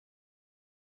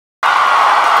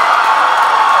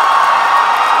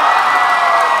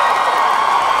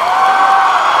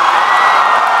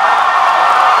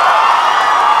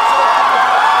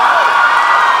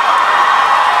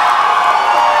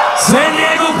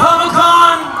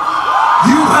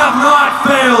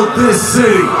about this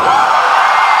city.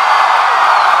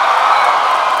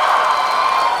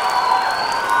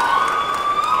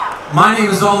 My name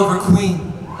is Oliver Queen.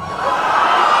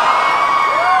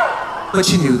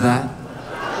 But you knew that.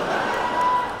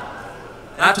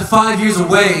 After 5 years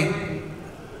away,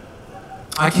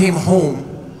 I came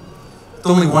home with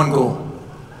only one goal.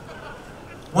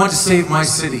 I wanted to save my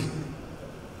city.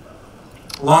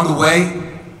 Along the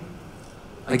way,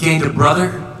 I gained a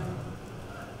brother.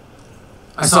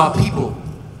 I saw people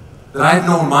that I had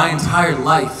known my entire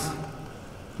life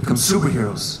become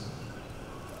superheroes.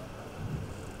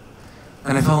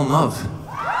 And I fell in love.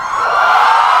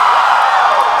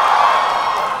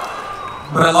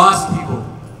 But I lost people.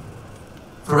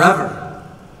 Forever.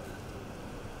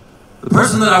 The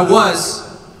person that I was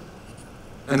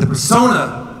and the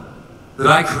persona that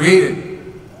I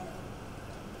created,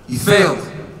 he failed.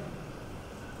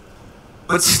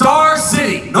 But Star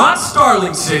City, not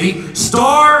Starling City,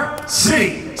 Star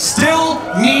City still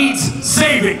needs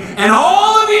saving. And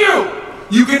all of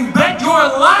you can bet your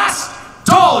last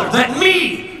dollar that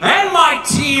me and my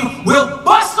team will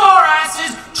bust our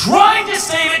asses trying to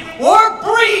save it or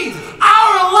breathe